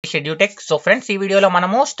Satish EduTech. So friends, ఈ వీడియోలో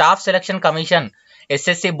మనము స్టాఫ్ సెలక్షన్ కమిషన్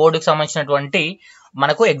SSC బోర్డుకి సంబంధించినటువంటి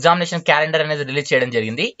మనకు ఎగ్జామినేషన్ క్యాలెండర్ అనేది రిలీజ్ చేయడం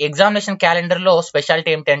జరిగింది. ఎగ్జామినేషన్ క్యాలెండర్ లో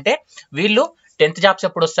స్పెషాలిటీ ఏమిటంటే వీళ్ళు 10th జాబ్స్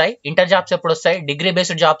ఎప్పుడు వస్తాయి, ఇంటర్ జాబ్స్ ఎప్పుడు వస్తాయి, డిగ్రీ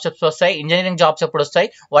బేస్డ్ జాబ్స్ ఎప్పుడు వస్తాయి, ఇంజనీరింగ్ జాబ్స్ ఎప్పుడు వస్తాయి,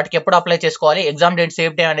 వాటికి ఎప్పుడు అప్లై చేసుకోవాలి, ఎగ్జామ్ డేట్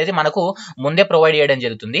సేఫ్ డే అనేది మనకు ముందే ప్రొవైడ్ చేయడం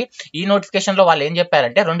జరుగుతుంది. ఈ నోటిఫికేషన్ లో వాళ్ళు ఏం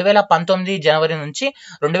చెప్పారంటే 2019 జనవరి నుంచి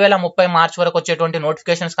 2030 మార్చ్ వరకు వచ్చేటువంటి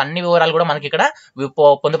నోటిఫికేషన్స్ అన్ని వివరాలు కూడా మనకి ఇక్కడ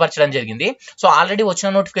పొందుపరచడం జరిగింది. సో ఆల్రెడీ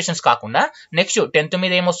వచ్చిన నోటిఫికేషన్స్ కాకుండా నెక్స్ట్ 10th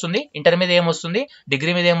మీద ఏమొస్తుంది, ఇంటర్ మీద ఏమొస్తుంది,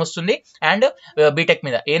 డిగ్రీ మీద ఏమొస్తుంది అండ్ B.tech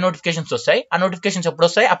మీద ఏ నోటిఫికేషన్స్ వస్తాయి, ఆ నోటిఫికేషన్స్ ఎప్పుడు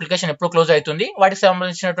వస్తాయి, అప్లికేషన్ ఎప్పుడు క్లోజ్ అవుతుంది, వాటికి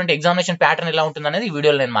సంబంధించినటువంటి ఎగ్జామినేషన్ ప్యాటర్న్ ఎలా ఉంటుంది అనేది ఈ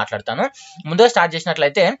వీడియోలో నేను మాట్లాడతాను. ముందుగా స్టార్ట్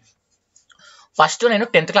చేసినట్లయితే ఫస్ట్ నేను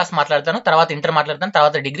 10th క్లాస్ మాట్లాడతాను, తర్వాత ఇంటర్ మాట్లాడతాను,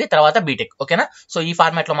 తర్వాత డిగ్రీ, తర్వాత B.tech. ఓకేనా? సో ఈ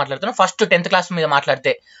ఫార్మాట్ లో మాట్లాడతాను. ఫస్ట్ 10th క్లాస్ మీద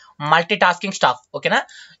మాట్లాడితే మల్టీ టాస్కింగ్ స్టాఫ్. ఓకేనా?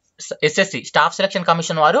 SSC స్టాఫ్ సెలక్షన్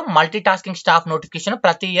కమిషన్ వారు మల్టీ టాస్కింగ్ స్టాఫ్ నోటిఫికేషన్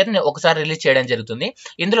ప్రతి ఇయర్ ఒకసారి రిలీజ్ చేయడం జరుగుతుంది.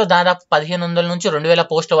 ఇందులో దాదాపు 1500 నుంచి 2000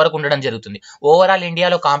 పోస్టుల వరకు ఉండడం జరుగుతుంది. ఓవరాల్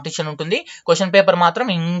ఇండియాలో కాంపిటీషన్ ఉంటుంది. క్వశ్చన్ పేపర్ మాత్రం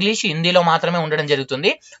ఇంగ్లీష్, హిందీలో మాత్రమే ఉండడం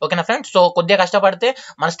జరుగుతుంది. ఓకేనా ఫ్రెండ్స్? సో కొద్దిగా కష్టపడితే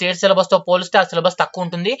మన స్టేట్ సిలబస్ తో పోలిస్తే ఆ సిలబస్ తక్కువ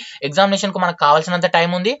ఉంటుంది. ఎగ్జామినేషన్ కు మనకు కావాల్సినంత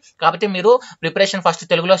టైం ఉంది. కాబట్టి మీరు ప్రిపరేషన్ ఫస్ట్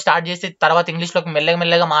తెలుగులో స్టార్ట్ చేసి తర్వాత ఇంగ్లీష్ లోకి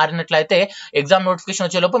మెల్లగా మారినట్లయితే ఎగ్జామ్ నోటిఫికేషన్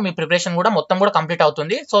వచ్చేలోపు మీ ప్రిపరేషన్ కూడా మొత్తం కూడా కంప్లీట్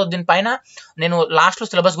అవుతుంది. సో దీనిపైన నేను లాస్ట్ లో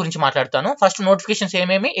సిలబస్ గురించి మాట్లాడతాను. ఫస్ట్ నోటిఫికేషన్స్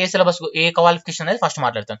ఏమేమి, ఏ సిలబస్, ఏ క్వాలిఫికేషన్ అనేది ఫస్ట్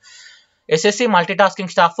మాట్లాడతాను. SSC మల్టీ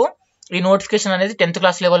టాస్కింగ్ స్టాఫ్ ఈ నోటిఫికేషన్ అనేది 10th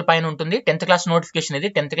క్లాస్ లెవెల్ పైన ఉంటుంది. 10th క్లాస్ నోటిఫికేషన్ ఇది.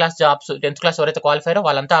 10th class jobs, 10th class ఎవరైతే క్వాలిఫైరో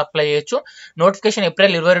వాళ్ళంతా అప్లై చేయొచ్చు. నోటిఫికేషన్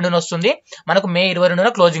ఏప్రిల్ 22న వస్తుంది. మనకు మే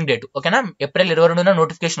 22న క్లోజింగ్ డేట్. ఓకేనా? ఏప్రిల్ 22న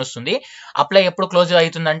నోటిఫికేషన్ వస్తుంది. అప్లై ఎప్పుడు క్లోజ్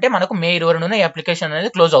అవుతుందంటే మనకు మే 22న ఈ అప్లికేషన్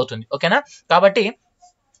అనేది క్లోజ్ అవుతుంది. ఓకేనా? కాబట్టి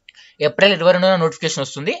ఏప్రిల్ 22న నోటిఫికేషన్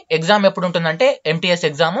వస్తుంది. ఎగ్జామ్ ఎప్పుడు ఉంటుందంటే MTS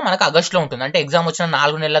ఎగ్జామ్ మనకు ఆగస్టులో ఉంటుంది. అంటే ఎగ్జామ్ వచ్చిన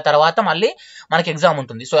 4 నెలల తర్వాత మళ్ళీ మనకి ఎగ్జామ్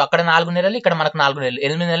ఉంటుంది. సో అక్కడ 4 నెలలు, ఇక్కడ మనకు 4 నెలలు,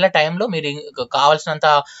 8 నెలల టైంలో మీరు కావాల్సినంత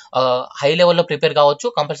హై లెవెల్లో ప్రిపేర్ కావచ్చు.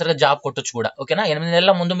 కంపల్సరీగా జాబ్ కొట్టొచ్చు కూడా. ఓకేనా? 8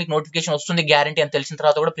 నెలల ముందు మీకు నోటిఫికేషన్ వస్తుంది గ్యారంటీ అని తెలిసిన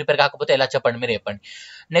తర్వాత కూడా ప్రిపేర్ కాకపోతే ఎలా చెప్పండి, మీరు చెప్పండి.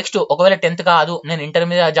 నెక్స్ట్, ఒకవేళ 10th కాదు, నేను ఇంటర్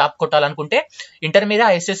మీద జాబ్ కొట్టాలనుకుంటే ఇంటర్ మీద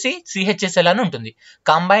SSC CHSL అని ఉంటుంది.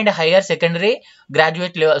 Combined higher secondary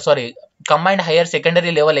graduate level, combined higher secondary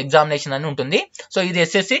level examination అని ఉంటుంది. సో ఇది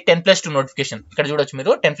SSC 10+2 నోటిఫికేషన్. ఇక్కడ చూడొచ్చు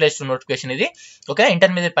మీరు, 10+2 నోటిఫికేషన్ ఇది. ఓకే,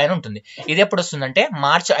 ఇంటర్మీడియట్ పైన ఉంటుంది. ఇది ఎప్పుడు వస్తుందంటే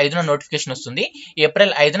మార్చ్ 5న నోటిఫికేషన్ వస్తుంది.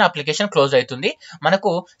 ఏప్రిల్ 5న అప్లికేషన్ క్లోజ్ అవుతుంది.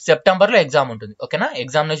 మనకు సెప్టెంబర్ లో ఎగ్జామ్ ఉంటుంది. ఓకేనా?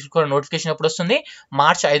 ఎగ్జామినేషన్ నోటిఫికేషన్ ఎప్పుడు వస్తుంది?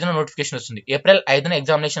 మార్చ్ 5న నోటిఫికేషన్ వస్తుంది. ఏప్రిల్ 5న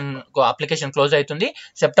ఎగ్జామినేషన్ అప్లికేషన్ క్లోజ్ అవుతుంది.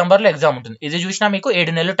 సెప్టెంబర్ లో ఎగ్జామ్ ఉంటుంది. ఇది చూసినా మీకు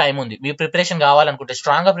 7 నెలలు టైం ఉంది. మీ ప్రిపరేషన్ కావాలనుకుంటే,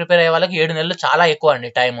 స్ట్రాంగ్ గా ప్రిపేర్ అయ్యే వాళ్ళకి 7 నెలలు చాలా ఎక్కువ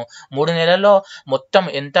అండి టైం. 3 నెలల్లో మొత్తం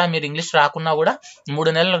ఎంత మీరు ఇంగ్లీష్ రాకున్నా కూడా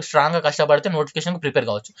 3 నెలలు స్ట్రాంగ్ గా కష్టపడితే నోటిఫికేషన్ ప్రిపేర్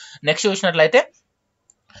కావచ్చు. నెక్స్ట్ చూసినట్లయితే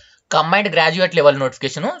combined graduate level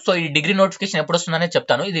notification. So ఈ డిగ్రీ నోటిఫికేషన్ ఎప్పుడు వస్తుందనే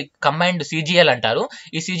చెప్తాను. ఇది కంబైన్డ్ CGL అంటారు.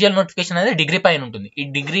 ఈ CGL నోటిఫికేషన్ అనేది డిగ్రీ పైన ఉంటుంది. ఈ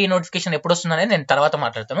డిగ్రీ నోటిఫికేషన్ ఎప్పుడు వస్తుందనేది నేను తర్వాత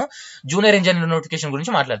మాట్లాడతాను. జూనియర్ ఇంజనీరింగ్ నోటిఫికేషన్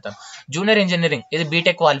గురించి మాట్లాడతాను. జూనియర్ ఇంజనీరింగ్ ఇది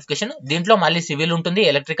B.tech క్వాలిఫికేషన్. దీంట్లో మళ్ళీ సివిల్ ఉంటుంది,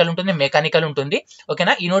 ఎలక్ట్రికల్ ఉంటుంది, మెకానికల్ ఉంటుంది.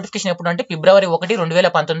 ఓకేనా? ఈ నోటిఫికేషన్ ఎప్పుడు అంటే ఫిబ్రవరి 1,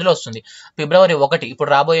 2019లో వస్తుంది. ఫిబ్రవరి 1, ఇప్పుడు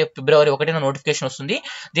రాబోయే ఫిబ్రవరి 1న నోటిఫికేషన్ వస్తుంది.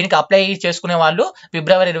 దీనికి అప్లై చేసుకునే వాళ్ళు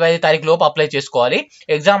ఫిబ్రవరి 25 తారీఖు లోపు అప్లై చేసుకోవాలి.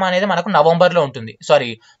 ఎగ్జామ్ అనేది మనకు నవంబర్ లో ఉంటుంది,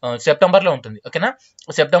 సెప్టెంబర్ లో ఉంటుంది. ఓకేనా?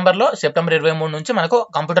 సెప్టెంబర్ 23 నుంచి మనకు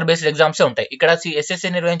కంప్యూటర్ బేస్డ్ ఎగ్జామ్సే ఉంటాయి. ఇక్కడ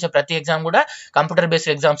SSC నిర్వహించే ప్రతి ఎగ్జామ్ కూడా కంప్యూటర్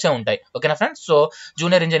బేస్డ్ ఎగ్జామ్సే ఉంటాయి. ఓకేనా ఫ్రెండ్స్? సో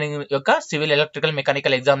జూనియర్ ఇంజనీరింగ్ యొక్క సివిల్, ఎలక్ట్రికల్,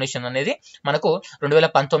 మెకానికల్ ఎగ్జామినేషన్ అనేది మనకు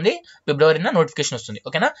 2019 ఫిబ్రవరిన నోటిఫికేషన్ వస్తుంది.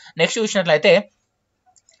 ఓకేనా? నెక్స్ట్ చూసినట్లయితే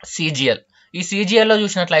CGL. ఈ CGL లో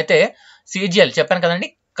చూసినట్లయితే CGL చెప్పాను కదండి,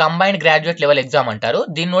 కంబైన్డ్ గ్రాడ్యుయేట్ లెవెల్ ఎగ్జామ్ అంటారు.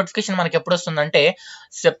 దీని నోటిఫికేషన్ మనకి ఎప్పుడు వస్తుందంటే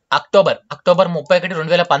అక్టోబర్ 31,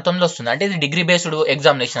 2019లో వస్తుంది. అంటే ఇది డిగ్రీ బేస్డ్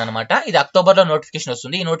ఎగ్జామినేషన్ అనమాట. ఇది అక్టోబర్ లో నోటిఫికేషన్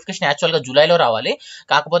వస్తుంది. ఈ నోటిఫికేషన్ యాక్చువల్ గా జూలైలో రావాలి.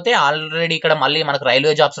 కాకపోతే ఆల్రెడీ ఇక్కడ మళ్ళీ మనకు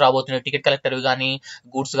రైల్వే జాబ్స్ రాబోతున్నాయి. టికెట్ కలెక్టర్ కానీ,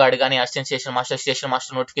 గూడ్స్ గార్డ్ కానీ, అసిస్టెంట్ స్టేషన్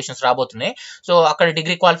మాస్టర్ నోటిఫికేషన్స్ రాబోతున్నాయి. సో అక్కడ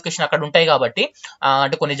డిగ్రీ క్వాలిఫికేషన్ అక్కడ ఉంటాయి కాబట్టి,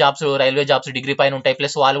 అంటే కొన్ని జాబ్స్ రైల్వే జాబ్స్ డిగ్రీ పైన ఉంటాయి.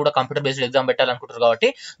 ప్లస్ వాళ్ళు కూడా కంప్యూటర్ బేస్డ్ ఎగ్జామ్ పెట్టాలనుకుంటారు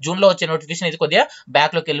కాబట్టి జూన్ లో వచ్చే నోటిఫికేషన్ ఇది కొద్దిగా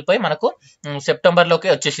బ్యాక్ లోకి వెళ్ళిపోయి మనకు సెప్టెంబర్ లోకి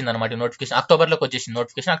వచ్చేసింది అనమాట. నోటిఫికేషన్ అక్టోబర్ లోకి వచ్చేసింది.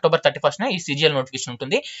 నోటిఫికేషన్ అక్టోబర్ 31న ఈ CGL నోటిఫికేషన్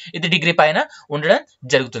ఉంటుంది. ఇది డిగ్రీ పైన ఉండడం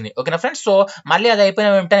జరుగుతుంది. ఓకేనా ఫ్రెండ్స్? సో మళ్ళీ అది అయిపోయిన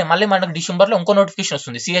వెంటనే మళ్ళీ మనకు డిసెంబర్ లో ఇంకో నోటిఫికేషన్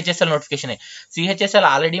వస్తుంది. CHSL notification. CHSL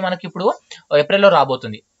ఆల్రెడీ మనకి ఇప్పుడు ఏప్రిల్ లో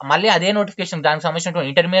రాబోతుంది. మళ్ళీ అదే నోటిఫికేషన్, దానికి సంబంధించిన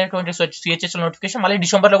ఇంటర్మీడియట్ CHSL నోటిఫికేషన్ మళ్ళీ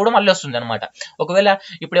డిసెంబర్ లో కూడా మళ్ళీ వస్తుంది అనమాట. ఒకవేళ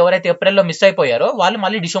ఇప్పుడు ఎవరైతే ఏప్రిల్లో మిస్ అయిపోయారో వాళ్ళు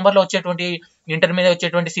మళ్ళీ డిసెంబర్ లో వచ్చేటువంటి ఇంటర్మీడియట్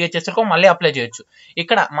వచ్చేటువంటి CHSL కు మళ్ళీ అప్లై చేయొచ్చు.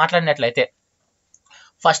 ఇక్కడ మాట్లాడినట్లయితే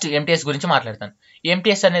ఫస్ట్ MTS గురించి మాట్లాడతాను.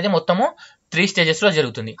 MTS అనేది మొత్తము 3 స్టేజెస్ లో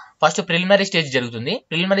జరుగుతుంది. ఫస్ట్ ప్రిలిమినరీ స్టేజ్ జరుగుతుంది.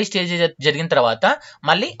 ప్రిలిమినరీ స్టేజ్ జరిగిన తర్వాత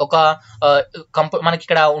మళ్ళీ ఒక మనకి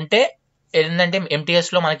ఇక్కడ ఉంటే ఏంటంటే MTS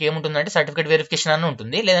లో మనకి ఏముంటుందంటే సర్టిఫికేట్ వెరిఫికేషన్ అని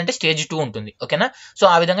ఉంటుంది, లేదంటే స్టేజ్ 2 ఉంటుంది. ఓకేనా, సో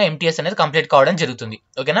ఆ విధంగా MTS అనేది కంప్లీట్ కావడం జరుగుతుంది.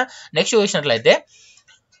 ఓకేనా, నెక్స్ట్ చూసినట్లయితే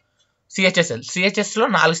CHS లో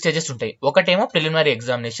 4 స్టేజెస్ ఉంటాయి. ఒకటేమో ప్రిలిమినరీ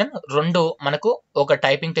ఎగ్జామినేషన్, 2 మనకు ఒక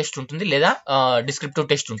టైపింగ్ టెస్ట్ ఉంటుంది లేదా డిస్క్రిప్టివ్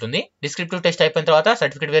టెస్ట్ ఉంటుంది. డిస్క్రిప్టివ్ టెస్ట్ అయిపోయిన తర్వాత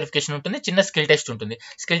సర్టిఫికేట్ వెరిఫికేషన్ ఉంటుంది, చిన్న స్కిల్ టెస్ట్ ఉంటుంది.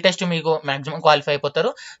 స్కిల్ టెస్ట్ మీకు మాక్సిమం క్వాలిఫై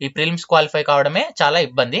అయిపోతారు. ఈ ప్రిలిమ్స్ క్వాలిఫై కావడమే చాలా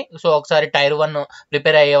ఇబ్బంది. సో ఒకసారి టైర్ 1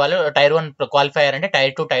 ప్రిపేర్ అయ్యే వాళ్ళు టైర్ 1 క్వాలిఫై అయ్యారంటే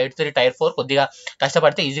టైర్ 2, టైర్ 3, టైర్ 4 కొద్దిగా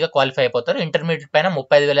కష్టపడితే ఈజీగా క్వాలిఫై అయిపోతారు. ఇంటర్మీడియట్ పైన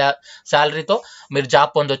 35,000 శాలరీతో మీరు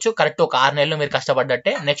జాబ్ పొందొచ్చు. కరెక్ట్ ఒక 6 నెలలు మీరు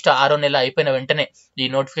కష్టపడ్డట్టే. నెక్స్ట్ 6వ నెల అయిపోయిన వెంటనే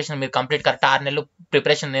ఈ నోటిఫికేషన్ మీరు కంప్లీట్ కరెక్ట్ 6 నెలలు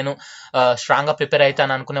ప్రిపరేషన్ నేను స్ట్రాంగ్ గా ప్రిపేర్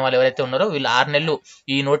అవుతాను అనుకునే వాళ్ళు ఎవరైతే ఉన్నారో వీళ్ళు 6 నెలలు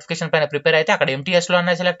ఈ నోటిఫికేషన్ పైన ప్రిపేర్ అయితే అక్కడ MTS లో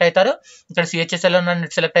అన్నా సెలెక్ట్ అవుతారు, ఇక్కడ CHSL లో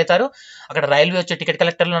సెలెక్ట్ అవుతారు, అక్కడ రైల్వే వచ్చే టికెట్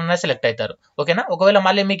కలెక్టర్ లో అన్నా సెలెక్ట్ అవుతారు. ఓకేనా, ఒకవేళ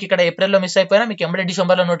మళ్ళీ మీకు ఇక్కడ ఏప్రిల్లో మిస్ అయిపోయినా మీకు ఎంబడే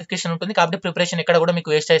డిసెంబర్ లో నోటిఫికేషన్ ఉంటుంది. కాబట్టి ప్రిపరేషన్ ఇక్కడ కూడా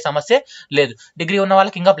మీకు వేస్ట్ అయ్యే సమస్య లేదు. డిగ్రీ ఉన్న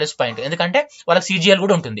వాళ్ళకి ఇంకా ప్లస్ పాయింట్, ఎందుకంటే వాళ్ళకి CGL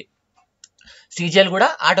కూడా ఉంటుంది. CGL కూడా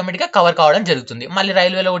ఆటోమేటిక్గా కవర్ కావడం జరుగుతుంది. మళ్ళీ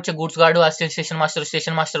రైల్వేలో వచ్చే goods guard, assistant station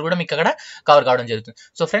master కూడా మీకు అక్కడ కవర్ కావడం జరుగుతుంది.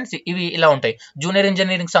 సో ఫ్రెండ్స్ ఇవి ఇలా ఉంటాయి. జూనియర్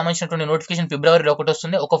ఇంజనీరింగ్ సంబంధించినటువంటి నోటిఫికేషన్ ఫిబ్రవరిలో ఒకటి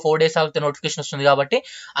వస్తుంది, ఒక 4 days ఆగితే నోటిఫికేషన్ వస్తుంది. కాబట్టి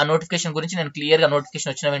ఆ నోటిఫికేషన్ గురించి నేను క్లియర్గా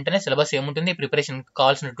నోటిఫికేషన్ వచ్చిన వెంటనే సిలబస్ ఏముంటుంది, ప్రిపరేషన్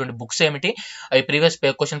కావాల్సినటువంటి బుక్స్ ఏమిటి, అవి ప్రీవియస్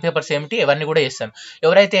క్వశ్చన్ పేపర్స్ ఏమిటి, ఇవన్నీ కూడా చేస్తాను.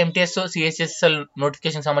 ఎవరైతే MTS CHSL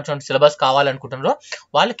నోటిఫికేషన్ సంబంధించిన సిలబస్ కావాలనుకుంటున్నారో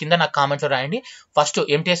వాళ్ళు కింద నాకు కామెంట్స్ రాయండి. ఫస్ట్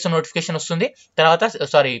MTS నోటిఫికేషన్ వస్తుంది,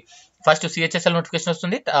 ఫస్ట్ CHSL నోటిఫికేషన్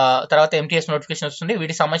వస్తుంది, తర్వాత MTS నోటిఫికేషన్ వస్తుంది.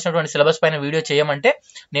 వీటికి సంబంధించినటువంటి సిలబస్ పైన వీడియో చేయమంటే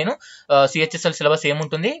నేను CHSL సిలబస్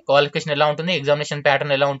ఏముంటుంది, క్వాలిఫికేషన్ ఎలా ఉంటుంది, ఎగ్జామినేషన్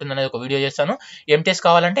ప్యాటర్న్ ఎలా ఉంటుంది అనేది ఒక వీడియో చేస్తాను. MTS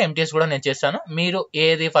కావాలంటే MTS కూడా నేను చేస్తాను. మీరు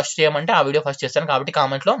ఏది ఫస్ట్ చేయమంటే ఆ వీడియో ఫస్ట్ చేస్తాను. కాబట్టి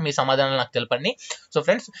కామెంట్లో మీ సమాధానాలు నాకు తెలపండి. సో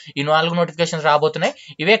ఫ్రెండ్స్ ఈ 4 నోటిఫికేషన్స్ రాబోతున్నాయి.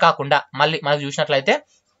 ఇవే కాకుండా మళ్ళీ మనకు చూసినట్లయితే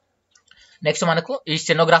నెక్స్ట్ మనకు ఈ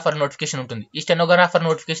స్టెనోగ్రాఫర్ నోటిఫికేషన్ ఉంటుంది. ఈ స్టెనోగ్రాఫర్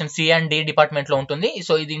నోటిఫికేషన్ C&D డిపార్ట్మెంట్ లో ఉంటుంది.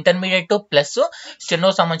 సో ఇది ఇంటర్మీడియట్ ప్లస్ స్టెనో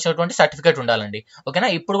సంబంధించినటువంటి సర్టిఫికేట్ ఉండాలండి. ఓకేనా,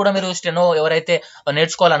 ఇప్పుడు కూడా మీరు స్టెనో ఎవరైతే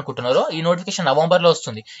నేర్చుకోవాలనుకుంటున్నారో ఈ నోటిఫికేషన్ నవంబర్ లో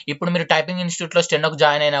వస్తుంది. ఇప్పుడు మీరు టైపింగ్ ఇన్స్టిట్యూట్ లో స్టెనోకి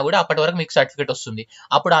జాయిన్ అయినా కూడా అప్పటి వరకు మీకు సర్టిఫికేట్ వస్తుంది.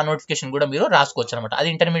 అప్పుడు ఆ నోటిఫికేషన్ కూడా మీరు రాసుకోవచ్చు అనమాట.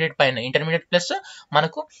 అది ఇంటర్మీడియట్ పైన, ఇంటర్మీడియట్ ప్లస్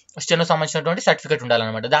మనకు స్టెనో సంబంధించినటువంటి సర్టిఫికేట్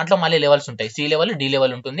ఉండాలన్నమాట. దాంట్లో మళ్ళీ లెవెల్స్ ఉంటాయి, C లెవెల్, D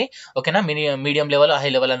లెవెల్ ఉంటుంది. ఓకేనా, మీడియం లెవెల్,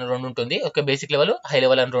 హై లెవెల్ అని 2 ఉంటుంది. Okay, basic level, high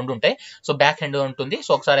level అని 2 ఉంటాయి. సో బ్యాక్ ఎండ్ ఉంటుంది.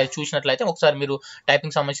 సో ఒకసారి చూసినట్లయితే ఒకసారి మీరు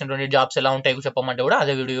టైపింగ్ సంబంధించినటువంటి జాబ్స్ ఎలా ఉంటాయో చెప్పమంటే కూడా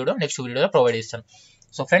అదే వీడియో నెక్స్ట్ వీడియోలో ప్రొవైడ్ చేస్తాను.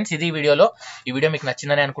 సో ఫ్రెండ్స్ ఇది ఈ వీడియో మీకు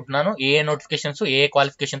నచ్చిందని అనుకుంటున్నాను. ఏ నోటిఫికేషన్స్ ఏ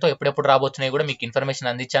క్వాలిఫికేషన్తో ఎప్పుడెప్పుడు రాబోతున్నాయి కూడా మీకు ఇన్ఫర్మేషన్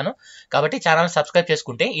అందించాను. కాబట్టి ఛానల్ సబ్స్క్రైబ్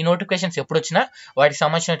చేసుకుంటే ఈ నోటిఫికేషన్స్ ఎప్పుడు వచ్చినా వాటికి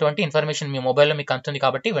సంబంధించినటువంటి ఇన్ఫర్మేషన్ మీ మొబైల్లో మీకు అందుతుంది.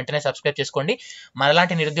 కాబట్టి వెంటనే సబ్స్క్రైబ్ చేసుకోండి.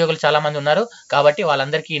 మనలాంటి నిరుద్యోగులు చాలా మంది ఉన్నారు కాబట్టి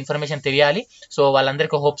వాళ్ళందరికీ ఇన్ఫర్మేషన్ తెలియాలి. సో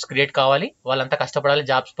వాళ్ళందరికీ హోప్స్ క్రియేట్ కావాలి, వాళ్ళంతా కష్టపడాలి,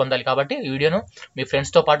 జాబ్స్ పొందాలి. కాబట్టి ఈ వీడియోను మీ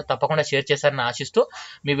ఫ్రెండ్స్తో పాటు తప్పకుండా షేర్ చేశారని ఆశిస్తూ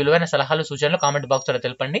మీ విలువైన సలహాలు సూచనలు కామెంట్ బాక్స్లో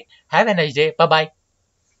తెలపండి. Have a nice day, bye.